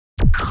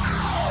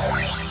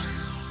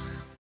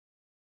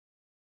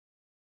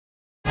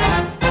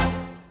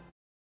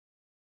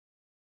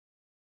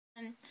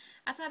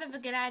I thought of a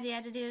good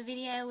idea to do a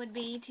video would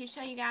be to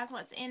show you guys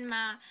what's in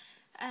my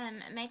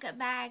makeup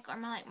bag, or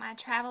my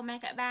travel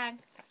makeup bag.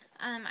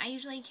 I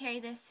usually carry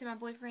this to my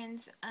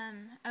boyfriend's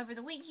over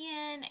the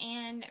weekend,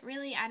 and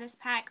really I just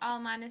pack all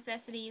my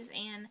necessities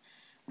and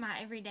my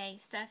everyday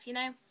stuff, you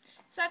know.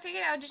 So I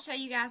figured I would just show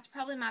you guys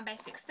probably my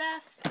basic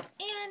stuff,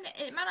 and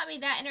it might not be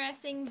that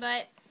interesting,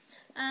 but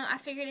I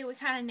figured it would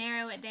kind of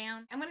narrow it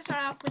down. I'm going to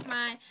start off with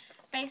my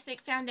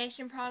basic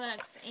foundation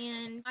products,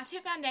 and my two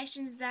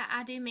foundations that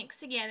I do mix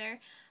together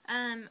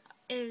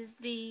is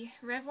the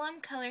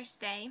Revlon Color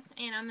Stay,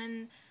 and I'm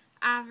in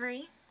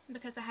Ivory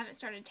because I haven't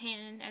started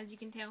tanning, as you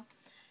can tell.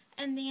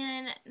 And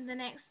then the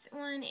next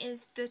one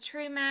is the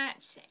True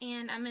Match,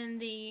 and I'm in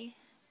the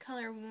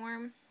color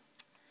Warm.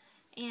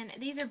 And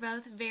these are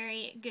both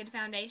very good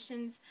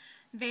foundations,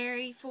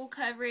 very full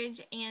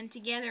coverage, and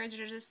together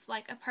they're just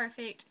like a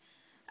perfect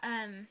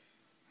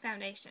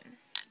foundation.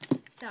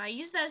 So I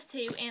use those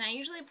two, and I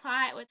usually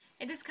apply it with,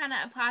 it just kind of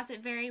applies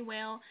it very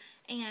well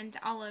and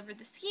all over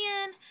the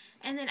skin.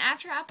 And then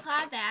after I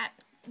apply that,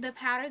 the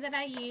powder that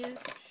I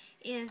use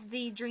is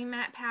the Dream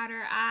Matte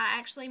powder. I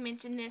actually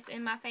mentioned this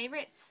in my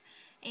favorites,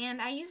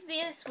 and I use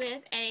this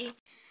with a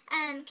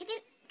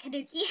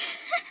Kaduki.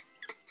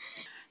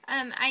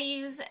 I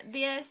use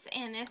this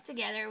and this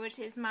together, which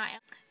is my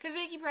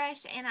Kabuki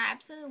brush, and I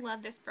absolutely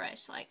love this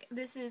brush. Like,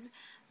 this is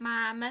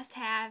my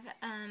must-have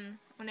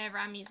whenever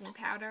I'm using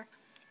powder.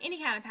 Any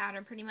kind of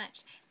powder, pretty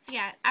much. So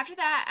yeah, after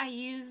that I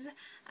use,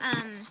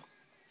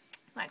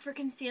 like for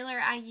concealer,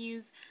 I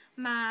use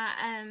my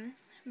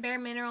Bare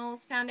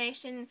Minerals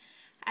foundation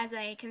as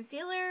a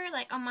concealer,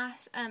 like on my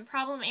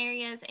problem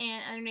areas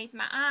and underneath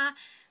my eye,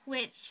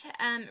 which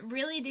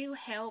really do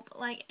help.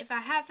 Like, if I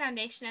have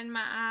foundation in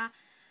my eye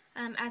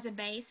as a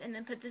base and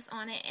then put this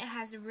on it, it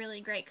has really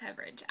great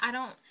coverage. I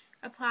don't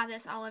apply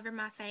this all over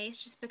my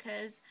face just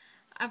because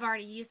I've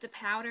already used the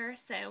powder,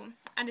 so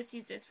I just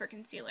use this for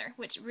concealer,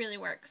 which really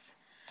works.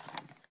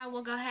 I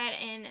will go ahead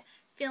and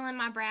fill in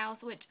my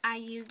brows, which I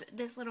use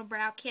this little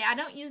brow kit. I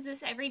don't use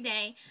this every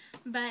day,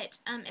 but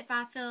if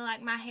I feel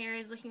like my hair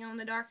is looking on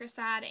the darker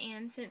side,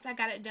 and since I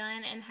got it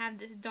done and have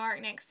this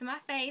dark next to my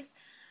face,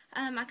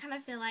 I kind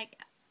of feel like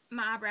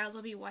my eyebrows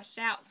will be washed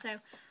out. So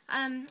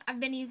I've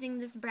been using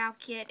this brow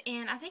kit,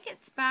 and I think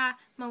it's by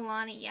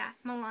Milani,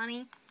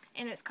 Milani,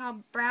 and it's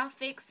called Brow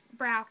Fix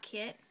Brow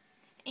Kit.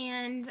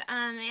 And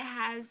it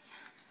has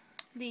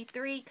the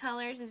three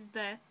colors, is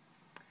the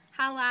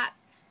highlight,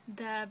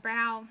 the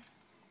brow,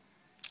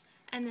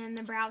 and then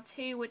the brow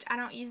 2, which I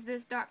don't use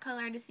this dark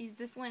color, I just use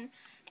this one,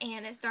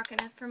 and it's dark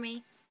enough for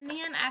me. And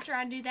then after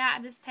I do that,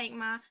 I just take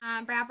my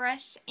brow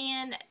brush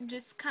and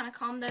just kind of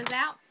comb those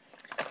out.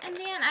 And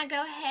then I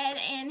go ahead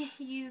and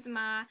use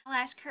my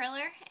lash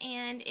curler,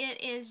 and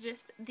it is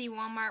just the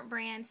Walmart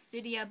brand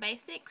Studio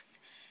Basics.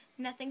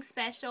 Nothing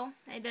special.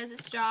 It does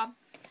its job.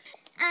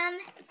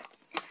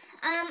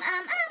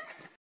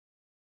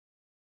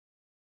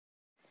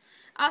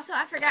 Also,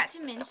 I forgot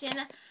to mention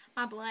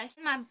my blush.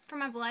 For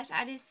my blush,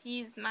 I just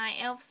used my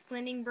e.l.f.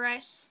 blending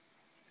brush,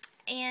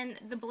 and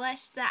the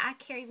blush that I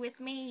carry with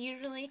me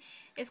usually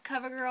is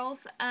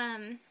CoverGirl's.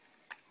 I'm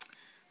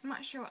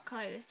not sure what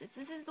color this is.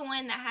 This is the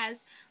one that has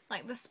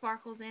like the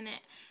sparkles in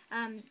it.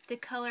 The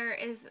color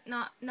is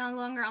no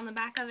longer on the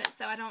back of it,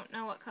 so I don't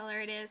know what color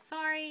it is.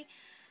 Sorry.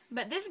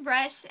 But this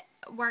brush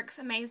works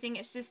amazing.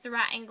 It's just the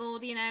right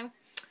angled, you know.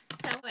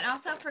 So, and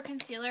also for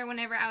concealer,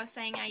 whenever I was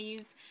saying I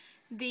use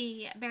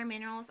the Bare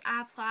Minerals,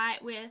 I apply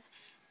it with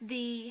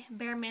the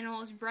Bare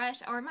Minerals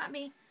brush, or it might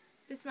be,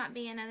 this might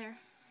be another,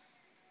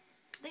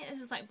 I think this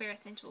was like Bare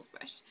Essentials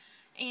brush,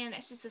 and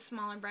it's just a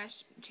smaller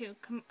brush to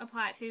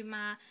apply it to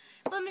my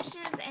blemishes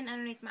and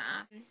underneath my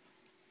eye.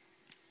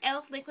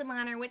 e.l.f. liquid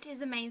liner, which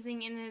is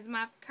amazing and is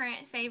my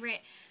current favorite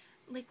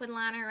liquid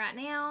liner right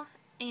now,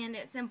 and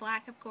it's in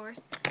black, of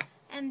course.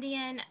 And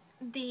then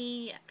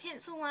the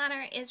pencil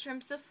liner is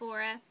from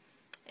Sephora.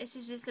 This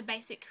is just a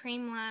basic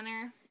cream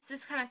liner.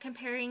 This is kind of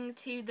comparing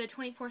to the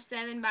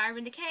 24/7 by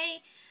Urban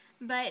Decay,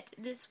 but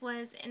this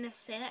was in a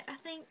set, I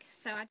think.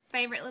 So my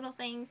favorite little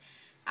thing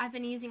I've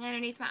been using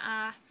underneath my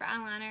eye for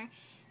eyeliner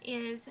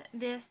is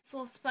this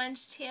little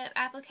sponge tip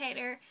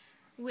applicator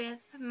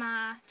with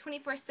my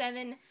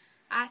 24/7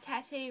 eye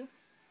tattoo,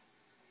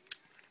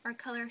 or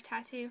color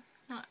tattoo,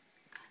 not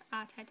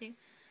eye tattoo.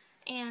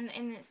 And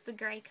it's the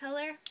gray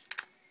color.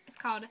 It's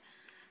called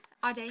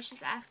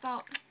Audacious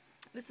Asphalt.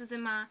 This was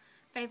in my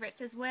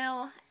favorites as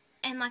well.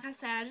 And like I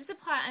said, I just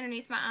apply it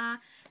underneath my eye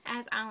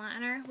as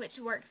eyeliner, which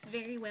works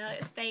very well.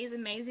 It stays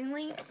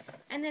amazingly.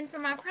 And then for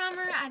my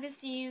primer, I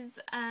just use,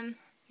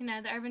 you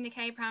know, the Urban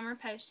Decay Primer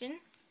Potion.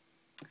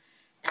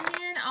 And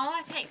then all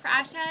I take for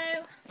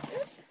eyeshadow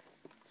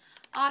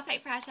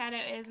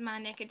is my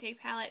Naked 2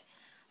 palette.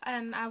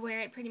 I wear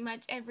it pretty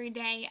much every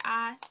day.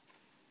 I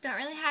don't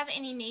really have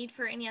any need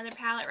for any other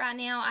palette right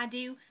now. I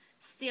do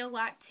still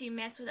like to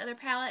mess with other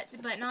palettes,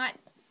 but not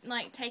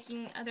like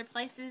taking other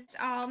places.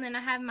 And then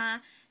I have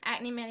my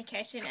acne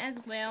medication as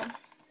well.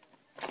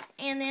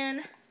 And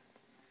then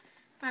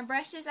my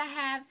brushes I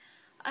have,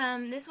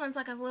 this one's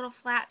like a little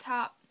flat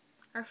top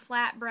or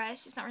flat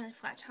brush. It's not really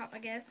flat top, I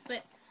guess,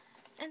 but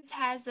it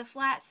has the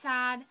flat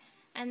side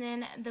and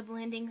then the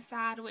blending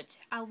side, which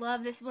I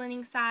love this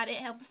blending side. It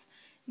helps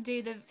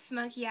do the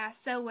smoky eye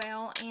so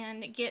well,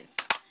 and it gets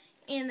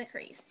in the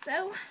crease.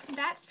 So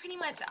that's pretty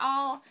much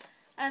all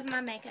of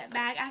my makeup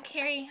bag. I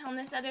carry on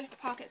this other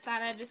pocket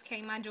side, I just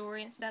carry my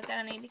jewelry and stuff that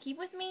I need to keep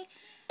with me.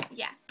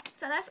 Yeah,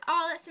 so that's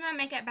all that's in my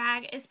makeup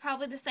bag. It's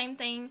probably the same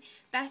thing.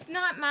 That's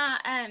not my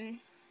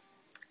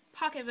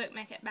pocketbook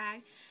makeup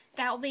bag.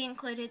 That will be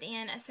included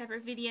in a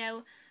separate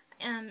video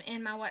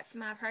in my What's in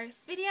My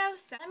Purse video.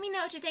 So let me know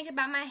what you think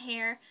about my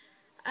hair.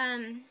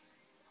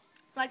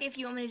 Like if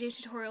you want me to do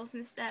tutorials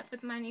and stuff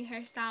with my new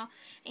hairstyle,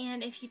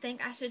 and if you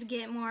think I should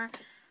get more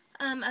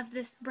of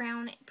this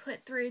brown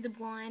put through the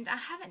blonde. I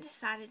haven't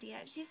decided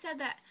yet. She said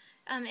that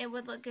it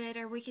would look good,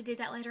 or we could do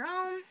that later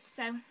on.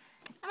 So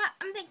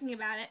I'm thinking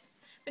about it.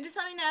 But just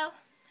let me know,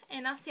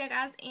 and I'll see you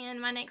guys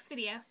in my next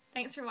video.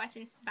 Thanks for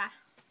watching.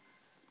 Bye.